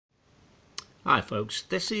Hi folks,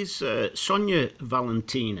 this is Sonia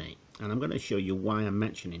Valentini, and I'm going to show you why I'm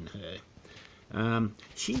mentioning her.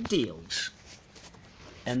 She deals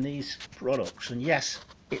in these products, and yes,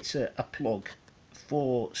 it's a plug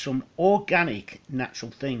for some organic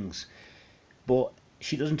natural things, but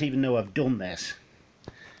she doesn't even know I've done this.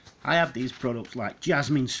 I have these products like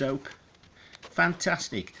jasmine soap,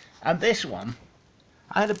 fantastic, and this one,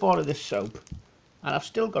 I had a bottle of this soap and I've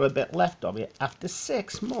still got a bit left of it after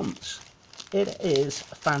 6 months. It is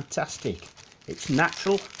fantastic. It's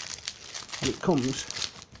natural and it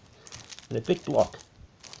comes in a big block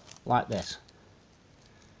like this,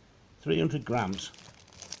 300 grams,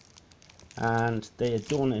 and they are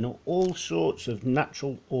done in all sorts of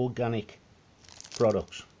natural organic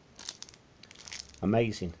products.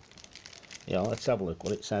 Amazing. Yeah, let's have a look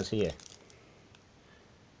what it says here.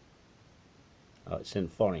 Oh, it's in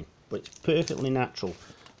foreign, but it's perfectly natural.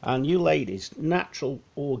 And you ladies, natural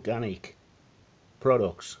organic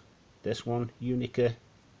products. This one, Unica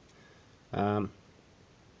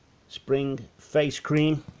Spring Face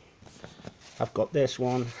Cream. I've got this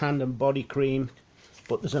one, Hand and Body Cream,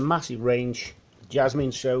 but there's a massive range.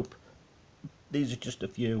 Jasmine Soap. These are just a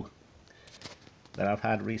few that I've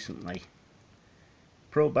had recently.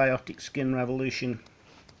 Probiotic Skin Revolution.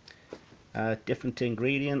 Different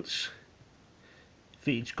ingredients.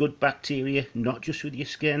 Feeds good bacteria, not just with your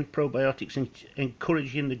skin. Probiotics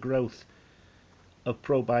encouraging the growth of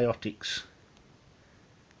probiotics,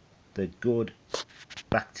 the good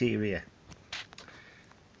bacteria.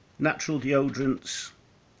 Natural deodorants,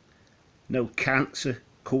 no cancer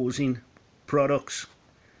causing products,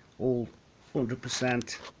 all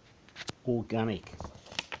 100% organic.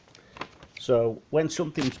 So when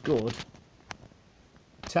something's good,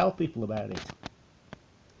 tell people about it.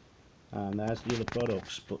 And there's the other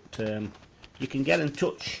products, but you can get in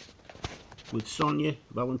touch with Sonia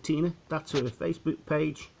Valentina. That's her Facebook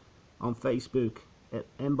page on Facebook,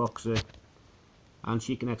 inbox her and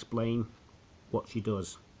she can explain what she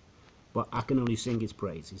does, but I can only sing his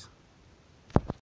praises.